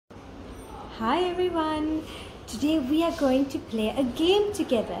Hi everyone! Today we are going to play a game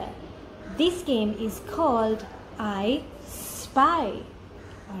together. This game is called I Spy.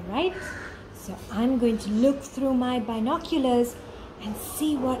 Alright, so I'm going to look through my binoculars and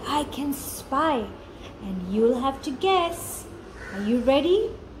see what I can spy. And you'll have to guess. Are you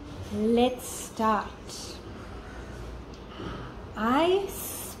ready? Let's start. I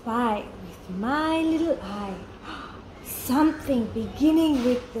spy with my little eye something beginning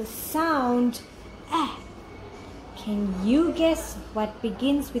with the sound eh. Can you guess what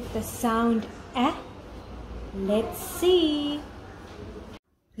begins with the sound eh? Let's see.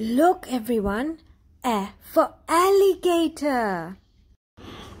 Look everyone, eh for alligator.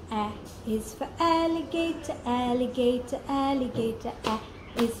 Eh is for alligator, alligator, alligator. Eh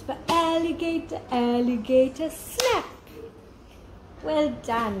is for alligator, alligator. Snap! Well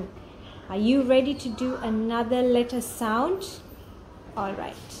done. Are you ready to do another letter sound?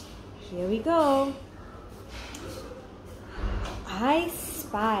 Alright, here we go. I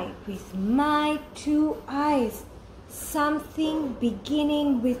spy with my two eyes something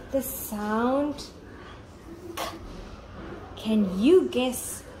beginning with the sound k. Can you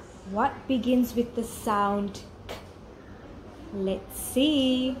guess what begins with the sound k? Let's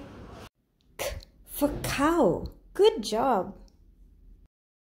see. K for cow. Good job.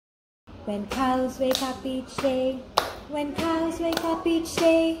 When cows wake up each day, when cows wake up each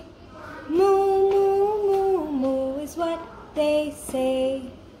day, moo, moo, moo, moo is what they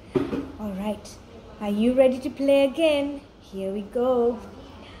say. Alright, are you ready to play again? Here we go.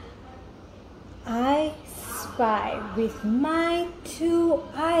 I spy with my two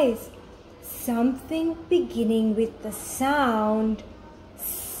eyes something beginning with the sound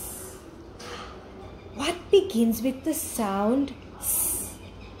s. What begins with the sound s?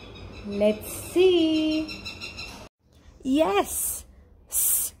 Let's see. Yes,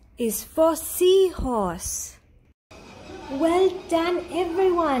 S is for seahorse. Well done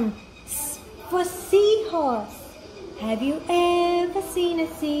everyone. S for seahorse. Have you ever seen a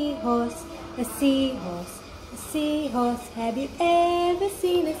seahorse? A seahorse, a seahorse. Have you ever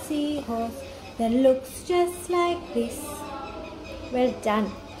seen a seahorse that looks just like this? Well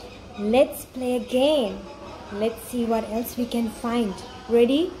done. Let's play again. Let's see what else we can find.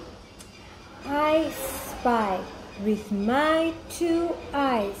 Ready? I spy with my two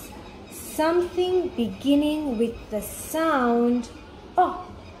eyes something beginning with the sound O.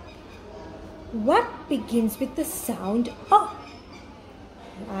 What begins with the sound O?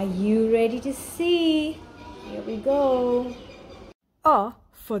 Are you ready to see? Here we go. O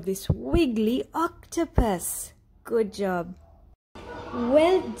for this wiggly octopus. Good job.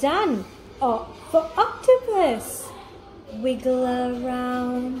 Well done. O for octopus. Wiggle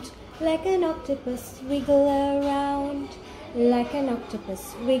around like an octopus, wiggle around like an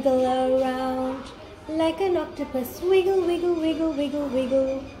octopus, wiggle around like an octopus, wiggle, wiggle, wiggle, wiggle,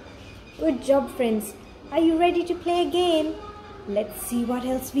 wiggle. Good job friends. Are you ready to play again? Let's see what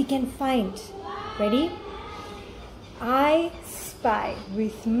else we can find. Ready? I spy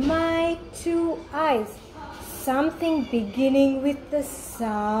with my two eyes something beginning with the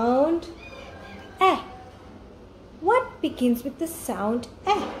sound eh. What begins with the sound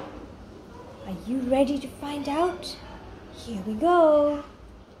eh? Are you ready to find out? Here we go.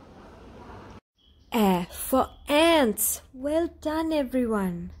 A for ants. Well done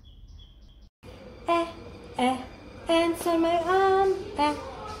everyone. Ants on my arm.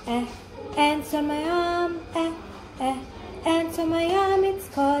 Ants on my arm. Ants on my arm. It's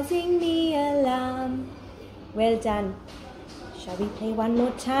causing me alarm. Well done. Shall we play one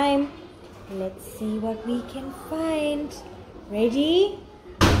more time? Let's see what we can find. Ready?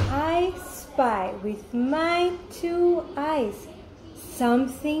 I spy with my two eyes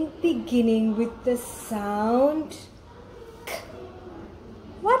something beginning with the sound k.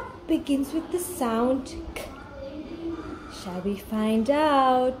 What begins with the sound k? Shall we find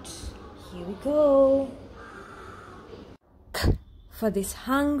out? Here we go. K for this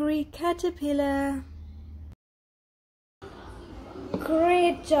hungry caterpillar.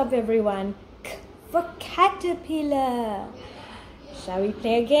 Great job everyone. K for caterpillar. Shall we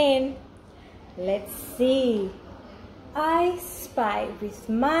play again? Let's see. I spy with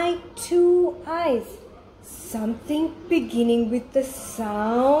my two eyes something beginning with the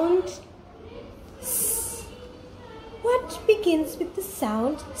sound s. What begins with the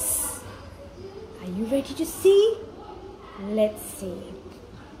sound s? Are you ready to see? Let's see.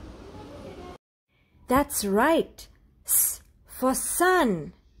 That's right. S for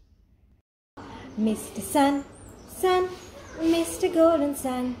sun. Mr. Sun, Sun, Mr. Golden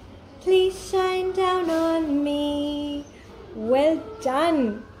Sun, please shine down on me. Well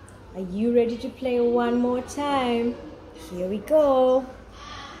done. Are you ready to play one more time? Here we go.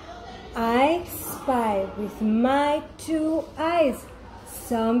 I spy with my two eyes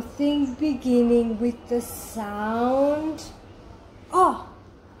something beginning with the sound O.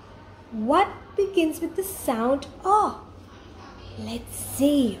 What begins with the sound O? Let's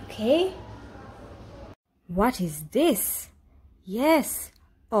see, okay? What is this? Yes,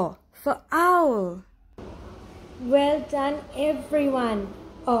 O for owl. Well done, everyone.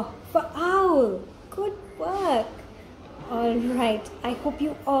 O for owl. Good work. Alright, I hope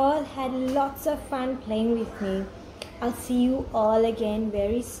you all had lots of fun playing with me. I'll see you all again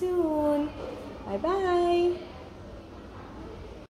very soon. Bye bye.